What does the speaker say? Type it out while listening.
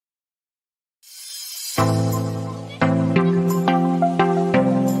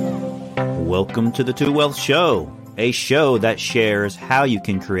Welcome to the Two Wealth Show, a show that shares how you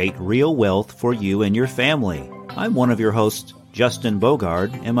can create real wealth for you and your family. I'm one of your hosts, Justin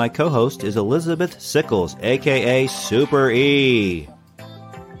Bogard, and my co-host is Elizabeth Sickles, aka Super E.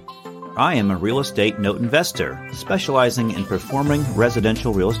 I am a real estate note investor, specializing in performing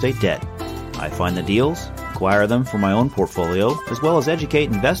residential real estate debt. I find the deals, acquire them for my own portfolio, as well as educate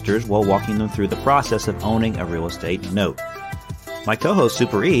investors while walking them through the process of owning a real estate note. My co-host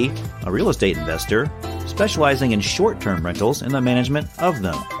Super E, a real estate investor, specializing in short-term rentals and the management of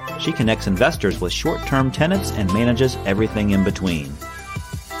them. She connects investors with short-term tenants and manages everything in between.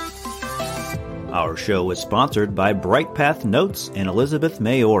 Our show is sponsored by BrightPath Notes and Elizabeth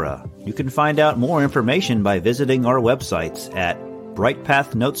Mayora. You can find out more information by visiting our websites at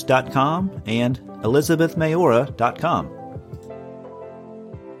brightpathnotes.com and elizabethmayora.com.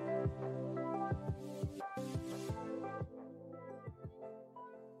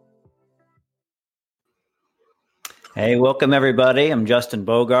 Hey, welcome everybody. I'm Justin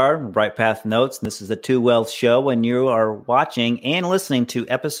Bogard from BrightPath Notes. And this is the Two Wealth Show, and you are watching and listening to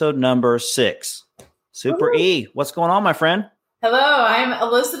episode number 6. Super E, what's going on, my friend? Hello, I'm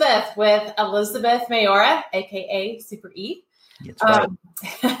Elizabeth with Elizabeth Mayora, aka Super E. That's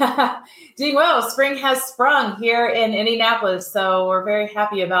right. Doing well. Spring has sprung here in Indianapolis, so we're very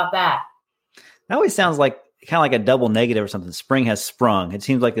happy about that. That always sounds like kind of like a double negative or something. Spring has sprung. It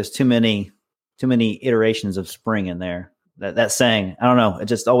seems like there's too many iterations of spring in there. That saying, I don't know. It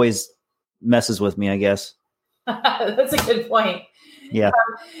just always messes with me, I guess. That's a good point. Yeah.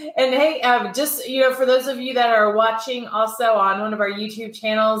 And hey, just, for those of you that are watching also on one of our YouTube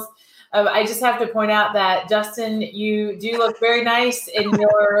channels, I just have to point out that Justin, you do look very nice in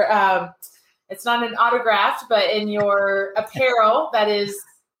your, it's not an autograph, but in your apparel that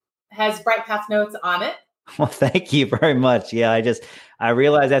has BrightPath Notes on it. Well, thank you very much. Yeah, I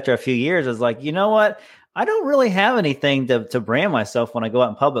realized after a few years, I was like, you know what? I don't really have anything to brand myself when I go out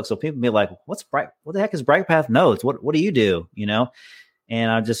in public. So people be like, what the heck is BrightPath Notes? What do you do?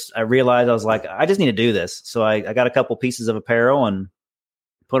 And I realized I was like, I just need to do this. So I got a couple pieces of apparel and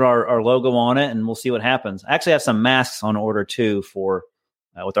put our logo on it, and we'll see what happens. I actually have some masks on order too for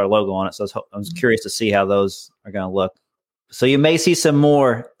with our logo on it. So I was curious to see how those are going to look. So you may see some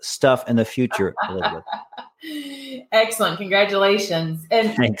more stuff in the future, Elizabeth. Excellent. Congratulations.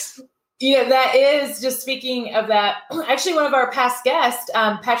 And thanks. That is, just speaking of that, actually one of our past guests,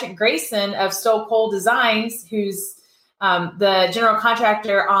 Patrick Grayson of Stoll Cole Designs, who's the general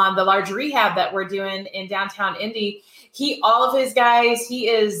contractor on the large rehab that we're doing in downtown Indy. All of his guys, he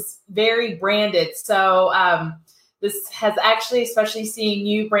is very branded. So this has actually, especially seeing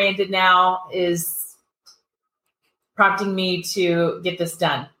you branded now, is prompting me to get this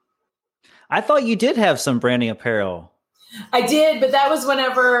done. I thought you did have some branding apparel. I did, but that was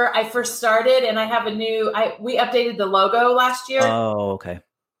whenever I first started, and I have we updated the logo last year. Oh, okay.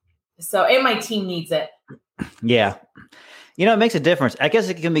 So, and my team needs it. Yeah. It makes a difference. I guess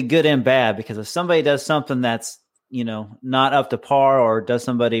it can be good and bad, because if somebody does something that's, not up to par or does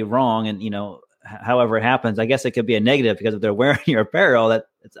somebody wrong and, however it happens, I guess it could be a negative, because if they're wearing your apparel, that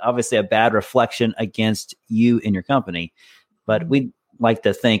it's obviously a bad reflection against you and your company. But we like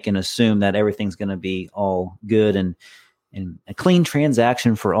to think and assume that everything's going to be all good and a clean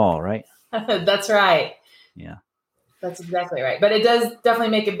transaction for all, right? That's right. Yeah. That's exactly right. But it does definitely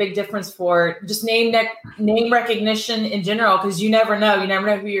make a big difference for just name recognition in general, because you never know. You never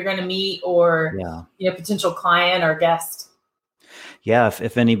know who you're going to meet or potential client or guest. Yeah.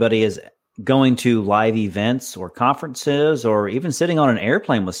 If anybody is going to live events or conferences, or even sitting on an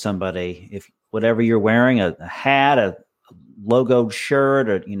airplane with somebody, if whatever you're wearing, a hat, a logoed shirt,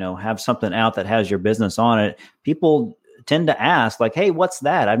 or, have something out that has your business on it, people tend to ask like, hey, what's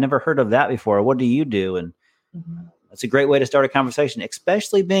that? I've never heard of that before. What do you do? And that's a great way to start a conversation,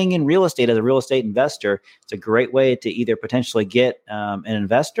 especially being in real estate as a real estate investor. It's a great way to either potentially get an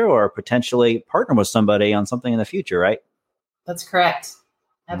investor or potentially partner with somebody on something in the future, right? That's correct.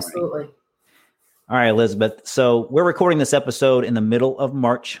 Absolutely. All right, Elizabeth. So we're recording this episode in the middle of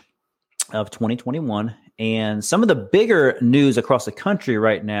March of 2021. And some of the bigger news across the country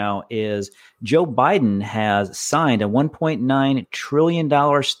right now is Joe Biden has signed a $1.9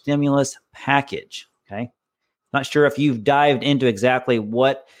 trillion stimulus package. Okay. Not sure if you've dived into exactly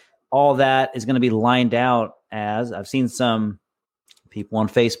what all that is going to be lined out as. I've seen some people on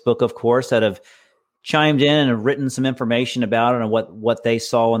Facebook, of course, that have chimed in and have written some information about it and what they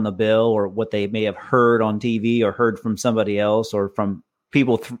saw in the bill, or what they may have heard on TV or heard from somebody else, or from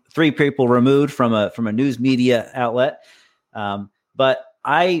people, 3 people removed from a news media outlet. But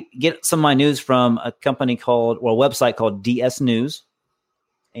I get some of my news from a website called DS News,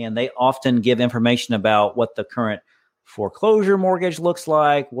 and they often give information about what the current foreclosure mortgage looks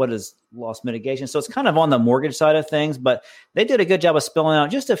like, what is loss mitigation. So it's kind of on the mortgage side of things, but they did a good job of spelling out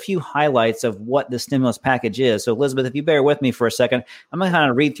just a few highlights of what the stimulus package is. So Elizabeth, if you bear with me for a second, I'm going to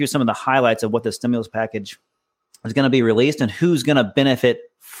kind of read through some of the highlights of what the stimulus package is going to be released and who's going to benefit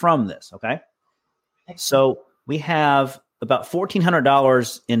from this. Okay. So we have about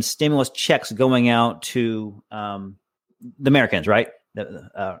 $1,400 in stimulus checks going out to the Americans, right?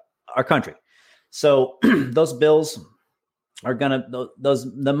 Our country. So those bills are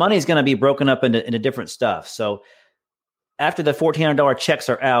the money is going to be broken up into different stuff. So after the $1,400 checks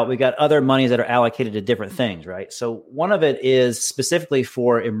are out, we got other monies that are allocated to different things, right? So one of it is specifically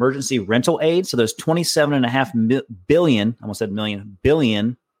for emergency rental aid. So there's $27.5 billion, almost said million,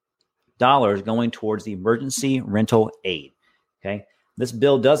 billion dollars going towards the emergency rental aid. Okay. This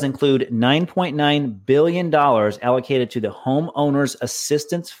bill does include $9.9 billion allocated to the Homeowners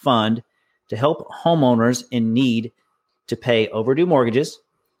Assistance Fund to help homeowners in need to pay overdue mortgages,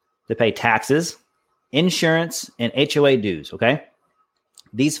 to pay taxes, insurance, and HOA dues, okay?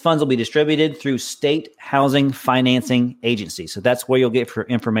 These funds will be distributed through state housing financing agencies. So that's where you'll get your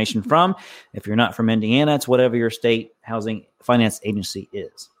information from. If you're not from Indiana, it's whatever your state housing finance agency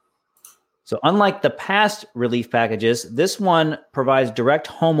is. So unlike the past relief packages, this one provides direct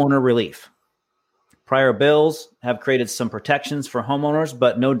homeowner relief. Prior bills have created some protections for homeowners,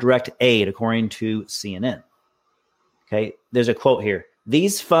 but no direct aid, according to CNN. Okay, there's a quote here.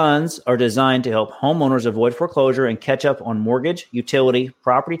 These funds are designed to help homeowners avoid foreclosure and catch up on mortgage, utility,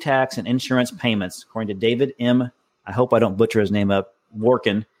 property tax, and insurance payments, according to David M. I hope I don't butcher his name up,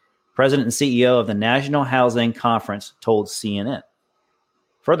 Workin, president and CEO of the National Housing Conference, told CNN.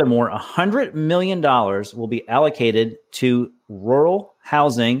 Furthermore, $100 million will be allocated to rural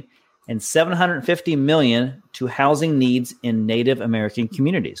housing and $750 million to housing needs in Native American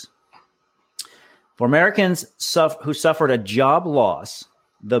communities. For Americans who suffered a job loss,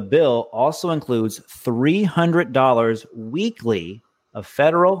 the bill also includes $300 weekly of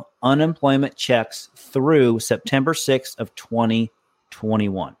federal unemployment checks through September 6th of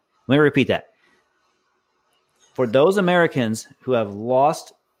 2021. Let me repeat that. For those Americans who have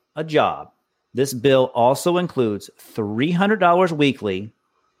lost a job, this bill also includes $300 weekly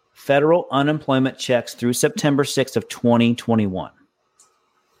federal unemployment checks through September 6th of 2021.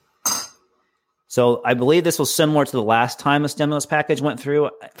 So I believe this was similar to the last time a stimulus package went through.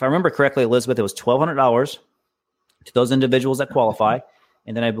 If I remember correctly, Elizabeth, it was $1,200 to those individuals that qualify.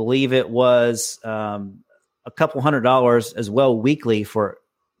 And then I believe it was a couple $100 as well weekly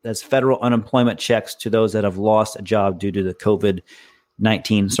as federal unemployment checks to those that have lost a job due to the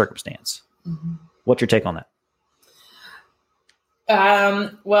COVID-19 circumstance. Mm-hmm. What's your take on that?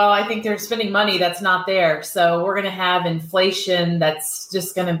 Well, I think they're spending money that's not there. So we're going to have inflation that's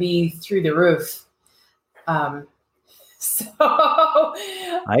just going to be through the roof. I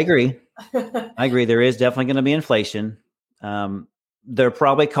agree. There is definitely going to be inflation. They're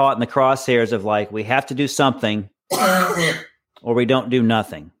probably caught in the crosshairs of like, we have to do something or we don't do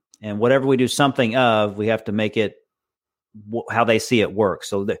nothing. And whatever we do something of, we have to make it how they see it work.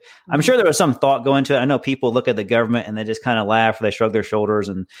 So I'm sure there was some thought going to it. I know people look at the government and they just kind of laugh or they shrug their shoulders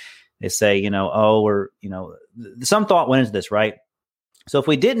and they say, some thought went into this, right? So if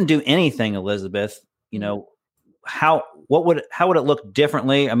we didn't do anything, Elizabeth, how would it look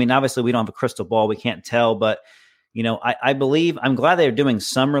differently? I mean, obviously we don't have a crystal ball. We can't tell, but I believe I'm glad they're doing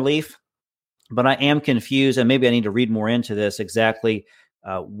some relief, but I am confused and maybe I need to read more into this exactly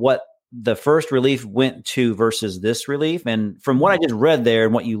what the first relief went to versus this relief. And from what I just read there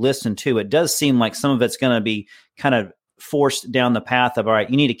and what you listened to, it does seem like some of it's going to be kind of forced down the path of, all right,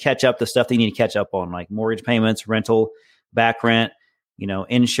 you need to catch up the stuff that you need to catch up on, like mortgage payments, rental, back rent,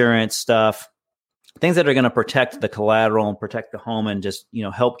 insurance stuff, things that are going to protect the collateral and protect the home and just,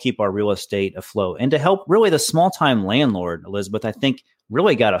 help keep our real estate afloat and to help really the small time landlord, Elizabeth, I think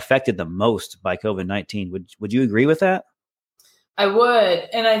really got affected the most by COVID-19. Would you agree with that? I would.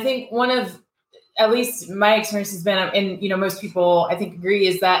 And I think one of, at least my experience has been, and, most people I think agree,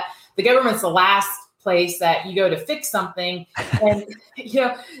 is that the government's the last place that you go to fix something. And,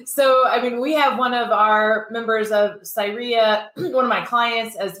 so, I mean, we have one of our members of Cyria, one of my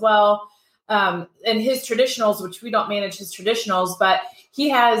clients as well, and his traditionals, which we don't manage his traditionals, but he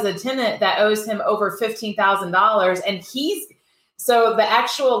has a tenant that owes him over $15,000 and so the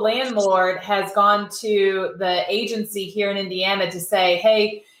actual landlord has gone to the agency here in Indiana to say,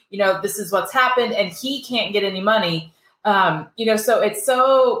 hey, this is what's happened, and he can't get any money. So it's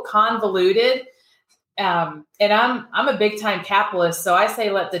so convoluted. And I'm a big time capitalist. So I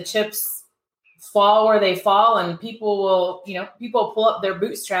say, let the chips fall where they fall, and people will pull up their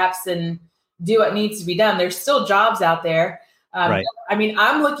bootstraps and do what needs to be done. There's still jobs out there. Right. I mean,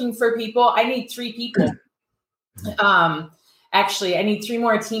 I'm looking for people. I need 3 people. Actually, I need 3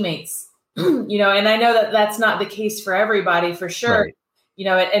 more teammates, and I know that that's not the case for everybody, for sure.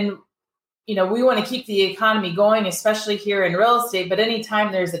 Right. And we want to keep the economy going, especially here in real estate, but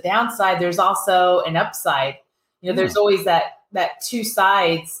anytime there's a downside, there's also an upside. There's always that 2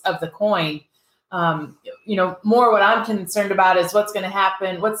 sides of the coin. More what I'm concerned about is what's going to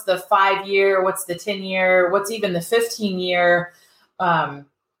happen. What's the 5-year, what's the 10-year, what's even the 15-year,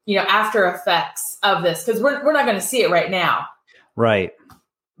 after effects of this, because we're not going to see it right now. Right.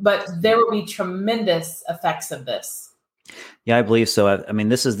 But there will be tremendous effects of this. Yeah, I believe so. I mean,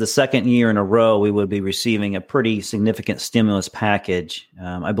 this is the 2nd year in a row we would be receiving a pretty significant stimulus package.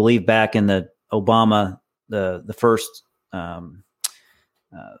 I believe back in the Obama, the first, I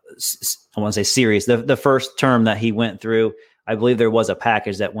want to say series, the first term that he went through, I believe there was a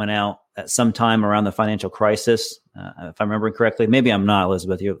package that went out at some time around the financial crisis. If I'm remembering correctly, maybe I'm not,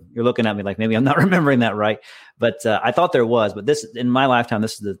 Elizabeth. You're looking at me like maybe I'm not remembering that right. But I thought there was. But this, in my lifetime,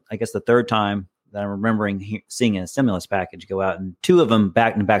 this is I guess the 3rd time that I'm remembering seeing a stimulus package go out, and 2 of them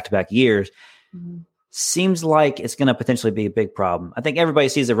back to back years. Mm-hmm. Seems like it's going to potentially be a big problem. I think everybody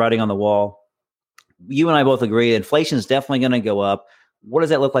sees the writing on the wall. You and I both agree inflation is definitely going to go up. What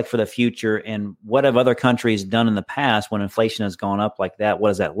does that look like for the future? And what have other countries done in the past when inflation has gone up like that? What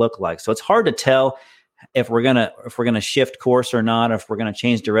does that look like? So it's hard to tell if we're gonna shift course or not, if we're gonna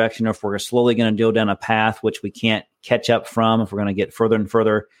change direction, or if we're slowly gonna go down a path which we can't catch up from, if we're gonna get further and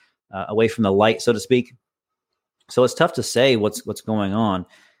further away from the light, so to speak. So it's tough to say what's going on.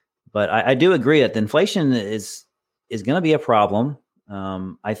 But I do agree that the inflation is going to be a problem.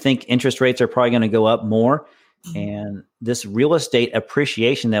 I think interest rates are probably going to go up more. And this real estate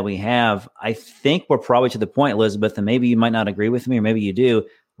appreciation that we have, I think we're probably to the point, Elizabeth, and maybe you might not agree with me, or maybe you do,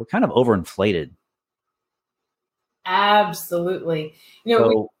 we're kind of overinflated. Absolutely.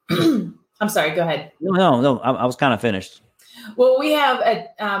 I'm sorry, go ahead. No, I was kind of finished. Well, we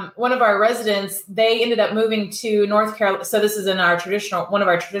have one of our residents, they ended up moving to North Carolina. So this is in one of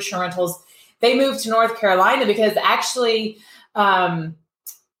our traditional rentals. They moved to North Carolina because actually,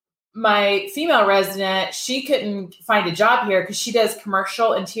 my female resident, she couldn't find a job here because she does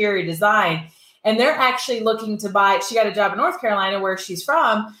commercial interior design, and they're actually looking to buy. She got a job in North Carolina where she's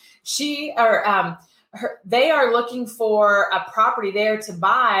from. They are looking for a property there to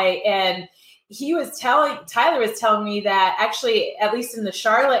buy, and Tyler was telling me that actually, at least in the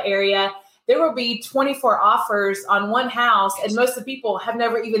Charlotte area, there will be 24 offers on one house, and most of the people have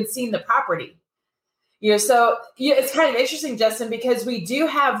never even seen the property. So it's kind of interesting, Justin, because we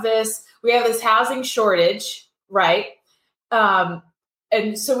have this housing shortage, right?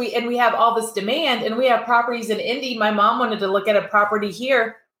 And so we have all this demand, and we have properties in Indy. My mom wanted to look at a property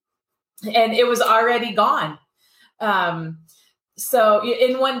here, and it was already gone. So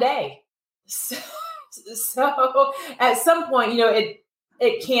in one day. So at some point,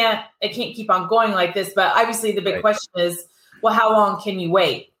 it can't keep on going like this. But obviously, the big question is, well, how long can you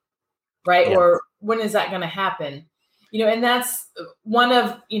wait, right? Yeah. Or when is that going to happen? And that's one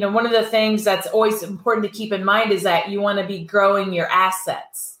of the things that's always important to keep in mind is that you want to be growing your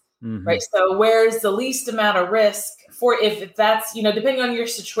assets, right? So where's the least amount of risk for, if that's, depending on your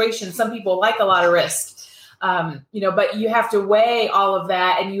situation, some people like a lot of risk, but you have to weigh all of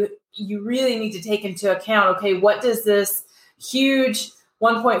that, and you really need to take into account, okay, what does this huge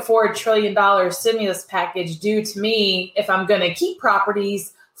 $1.4 trillion stimulus package do to me if I'm going to keep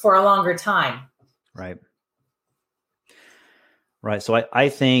properties for a longer time? Right. So I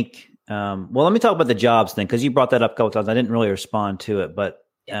think, well, let me talk about the jobs thing, because you brought that up a couple times. I didn't really respond to it, but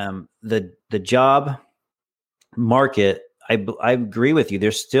the job market, I agree with you.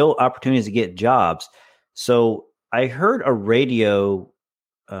 There's still opportunities to get jobs. So I heard a radio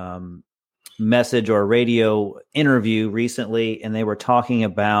message or a radio interview recently, and they were talking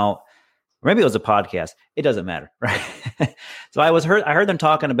about, maybe it was a podcast. It doesn't matter, right? So I heard them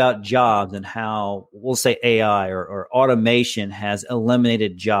talking about jobs and how, we'll say, AI or automation has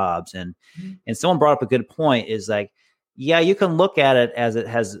eliminated jobs. And someone brought up a good point, is like, yeah, you can look at it as it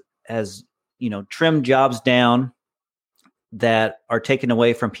has trimmed jobs down that are taken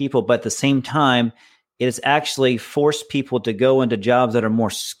away from people, but at the same time, it has actually forced people to go into jobs that are more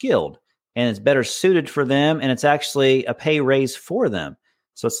skilled, and it's better suited for them, and it's actually a pay raise for them.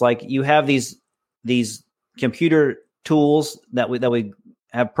 So it's like you have these computer tools that we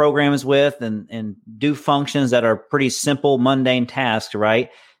have programs with and do functions that are pretty simple, mundane tasks,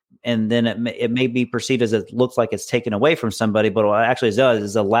 right? and then it may be perceived as it looks like it's taken away from somebody, but what it actually does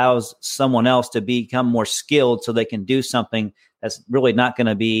is allows someone else to become more skilled so they can do something that's really not going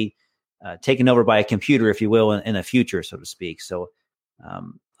to be taken over by a computer, if you will, in the future, so to speak. So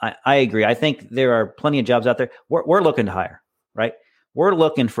I agree. I think there are plenty of jobs out there. We're looking to hire, right? We're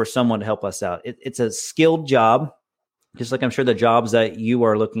looking for someone to help us out. It's a skilled job, just like I'm sure the jobs that you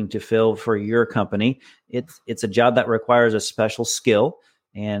are looking to fill for your company. It's a job that requires a special skill,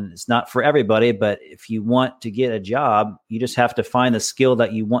 and it's not for everybody. But if you want to get a job, you just have to find the skill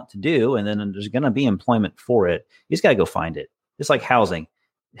that you want to do, and then there's going to be employment for it. You just got to go find it. Just like housing.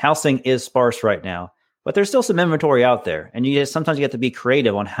 Housing is sparse right now, but there's still some inventory out there, and sometimes you have to be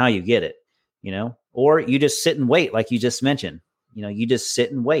creative on how you get it, or you just sit and wait, like you just mentioned. You just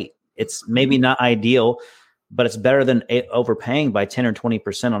sit and wait. It's maybe not ideal, but it's better than overpaying by 10 or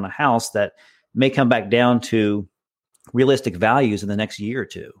 20% on a house that may come back down to realistic values in the next year or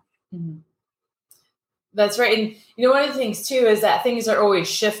two. Mm-hmm. That's right. And one of the things too is that things are always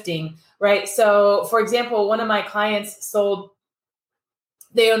shifting, right? So for example, one of my clients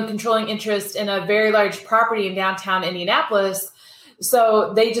they own controlling interest in a very large property in downtown Indianapolis.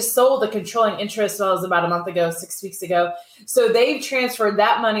 So they just sold the controlling interest. Well, it was about a month ago, 6 weeks ago. So they've transferred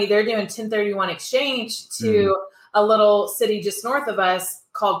that money. They're doing 1031 exchange to a little city just north of us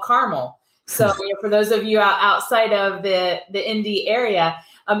called Carmel. So for those of you outside of the Indy area,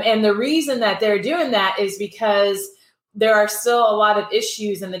 and the reason that they're doing that is because there are still a lot of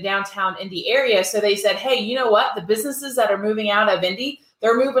issues in the downtown Indy area. So they said, hey, you know what? The businesses that are moving out of Indy,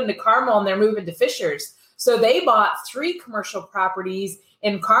 they're moving to Carmel and they're moving to Fishers. So they bought 3 commercial properties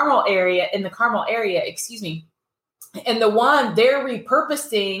in the Carmel area, And the one they're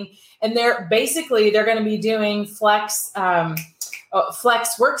repurposing, and they're going to be doing flex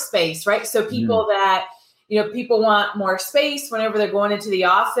workspace, right? So people that, people want more space whenever they're going into the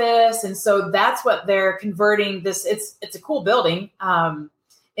office. And so that's what they're converting this. It's a cool building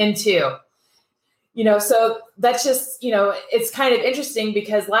into. So that's just, it's kind of interesting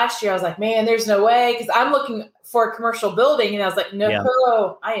because last year I was like, man, there's no way, because I'm looking for a commercial building. And I was like,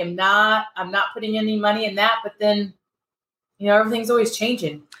 no, I'm not putting any money in that. But then, everything's always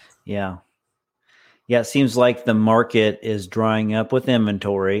changing. Yeah. Yeah. It seems like the market is drying up with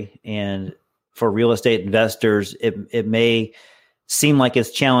inventory, and for real estate investors, it may seem like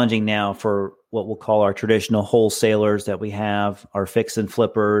it's challenging now for what we'll call our traditional wholesalers that we have, our fix and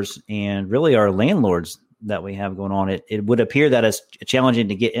flippers, and really our landlords that we have going on. It would appear that it's challenging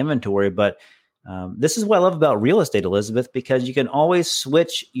to get inventory, but this is what I love about real estate, Elizabeth, because you can always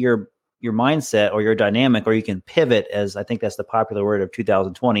switch your mindset or your dynamic, or you can pivot, as I think that's the popular word of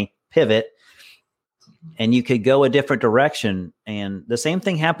 2020, pivot, and you could go a different direction. And the same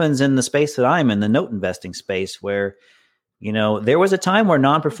thing happens in the space that I'm in, the note investing space, where there was a time where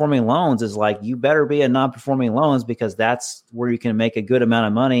non-performing loans is like, you better be a non-performing loans, because that's where you can make a good amount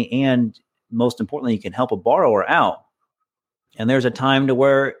of money. And most importantly, you can help a borrower out. And there's a time to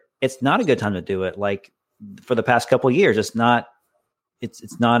where it's not a good time to do it. Like for the past couple of years, it's not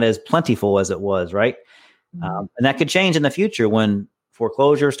as plentiful as it was. Right. Mm-hmm. And that could change in the future when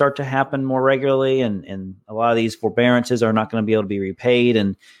foreclosures start to happen more regularly. And a lot of these forbearances are not going to be able to be repaid,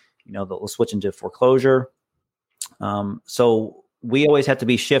 and, they'll switch into foreclosure. So we always have to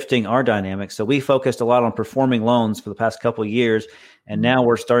be shifting our dynamics. So we focused a lot on performing loans for the past couple of years. And now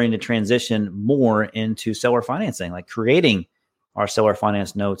we're starting to transition more into seller financing, like creating our seller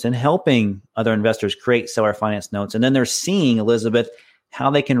finance notes and helping other investors create seller finance notes. And then they're seeing, Elizabeth, how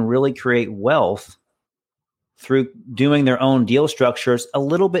they can really create wealth through doing their own deal structures a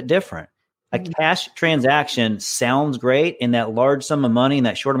little bit different. A cash transaction sounds great, and that large sum of money in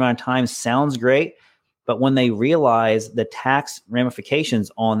that short amount of time sounds great. But when they realize the tax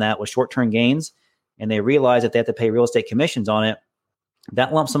ramifications on that with short-term gains, and they realize that they have to pay real estate commissions on it,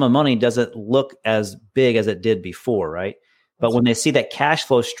 that lump sum of money doesn't look as big as it did before, right? But when they see that cash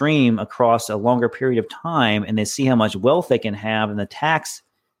flow stream across a longer period of time, and they see how much wealth they can have, and the tax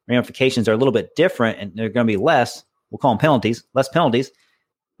ramifications are a little bit different, and they're going to be less, we'll call them penalties, less penalties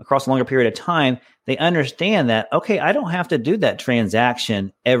across a longer period of time, they understand that, okay, I don't have to do that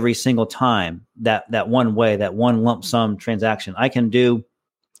transaction every single time, that one way, that one lump sum transaction. I can do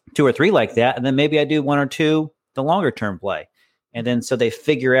 2 or 3 like that, and then maybe I do 1 or 2 the longer term play. And then so they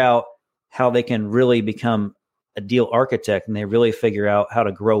figure out how they can really become a deal architect, and they really figure out how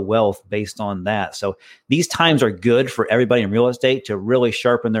to grow wealth based on that. So these times are good for everybody in real estate to really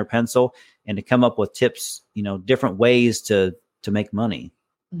sharpen their pencil and to come up with tips, different ways to make money.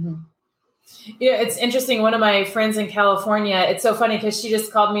 Mm-hmm. It's interesting. One of my friends in California, it's so funny because she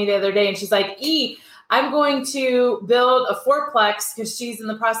just called me the other day and she's like, I'm going to build a fourplex because she's in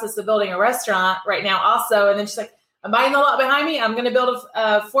the process of building a restaurant right now also. And then she's like, I'm buying the lot behind me. I'm going to build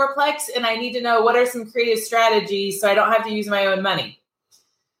a fourplex, and I need to know what are some creative strategies so I don't have to use my own money.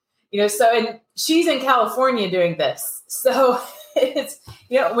 And she's in California doing this. So it's,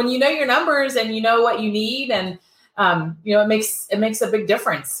 when you know your numbers and you know what you need, and, it makes a big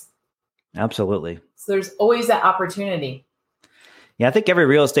difference. Absolutely. So there's always that opportunity. Yeah. I think every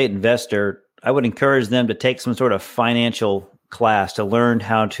real estate investor, I would encourage them to take some sort of financial class to learn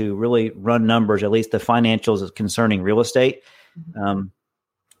how to really run numbers, at least the financials concerning real estate.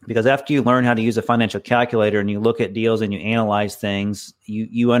 Because after you learn how to use a financial calculator and you look at deals and you analyze things,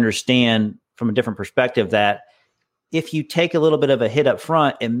 you understand from a different perspective that if you take a little bit of a hit up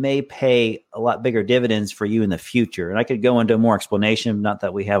front, it may pay a lot bigger dividends for you in the future. And I could go into more explanation, not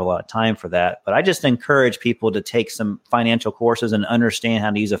that we have a lot of time for that, but I just encourage people to take some financial courses and understand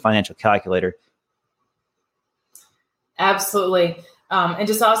how to use a financial calculator. Absolutely. And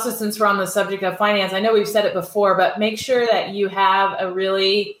just also, since we're on the subject of finance, I know we've said it before, but make sure that you have a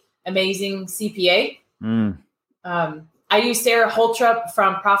really amazing CPA. I use Sarah Holtrup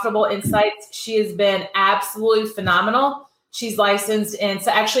from Profitable Insights. She has been absolutely phenomenal. She's licensed. And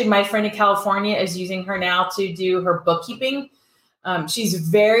so actually my friend in California is using her now to do her bookkeeping. She's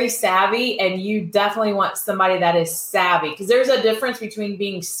very savvy, and you definitely want somebody that is savvy, because there's a difference between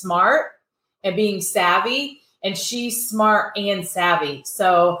being smart and being savvy. And she's smart and savvy.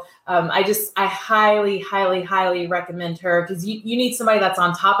 So I highly, highly, highly recommend her, because you need somebody that's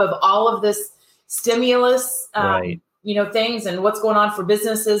on top of all of this stimulus, right. Things and what's going on for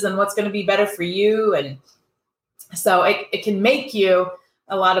businesses and what's going to be better for you. And so it can make you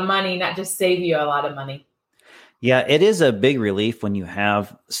a lot of money, not just save you a lot of money. Yeah, it is a big relief when you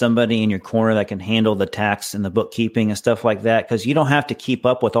have somebody in your corner that can handle the tax and the bookkeeping and stuff like that, because you don't have to keep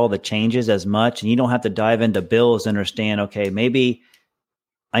up with all the changes as much, and you don't have to dive into bills and understand, okay, maybe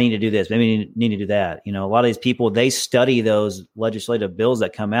I need to do this, maybe I need to do that. A lot of these people, they study those legislative bills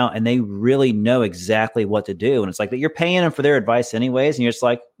that come out, and they really know exactly what to do. And it's like that you're paying them for their advice anyways, and you're just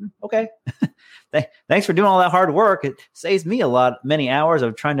like, okay, thanks for doing all that hard work. It saves me many hours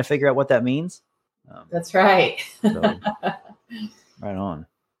of trying to figure out what that means. That's right. So, right on.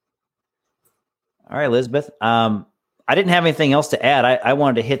 All right, Elizabeth. I didn't have anything else to add. I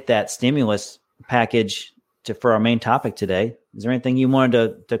wanted to hit that stimulus package for our main topic today. Is there anything you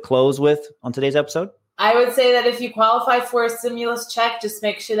wanted to close with on today's episode? I would say that if you qualify for a stimulus check, just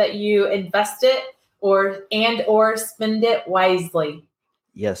make sure that you invest it or spend it wisely.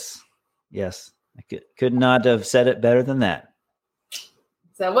 Yes. I could not have said it better than that.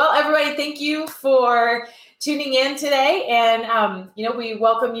 So, well, everybody, thank you for tuning in today. And, we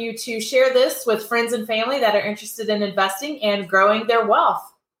welcome you to share this with friends and family that are interested in investing and growing their wealth.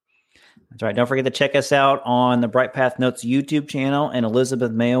 That's right. Don't forget to check us out on the Bright Path Notes YouTube channel and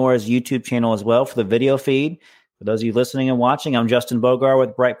Elizabeth Mayora's YouTube channel as well for the video feed. For those of you listening and watching, I'm Justin Bogard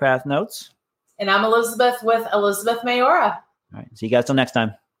with Bright Path Notes. And I'm Elizabeth with Elizabeth Mayora. All right. See you guys till next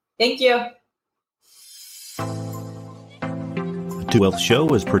time. Thank you. The Wealth Show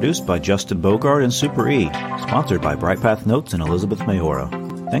is produced by Justin Bogard and Super E, sponsored by Bright Path Notes and Elizabeth Mayora.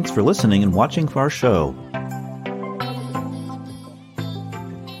 Thanks for listening and watching for our show.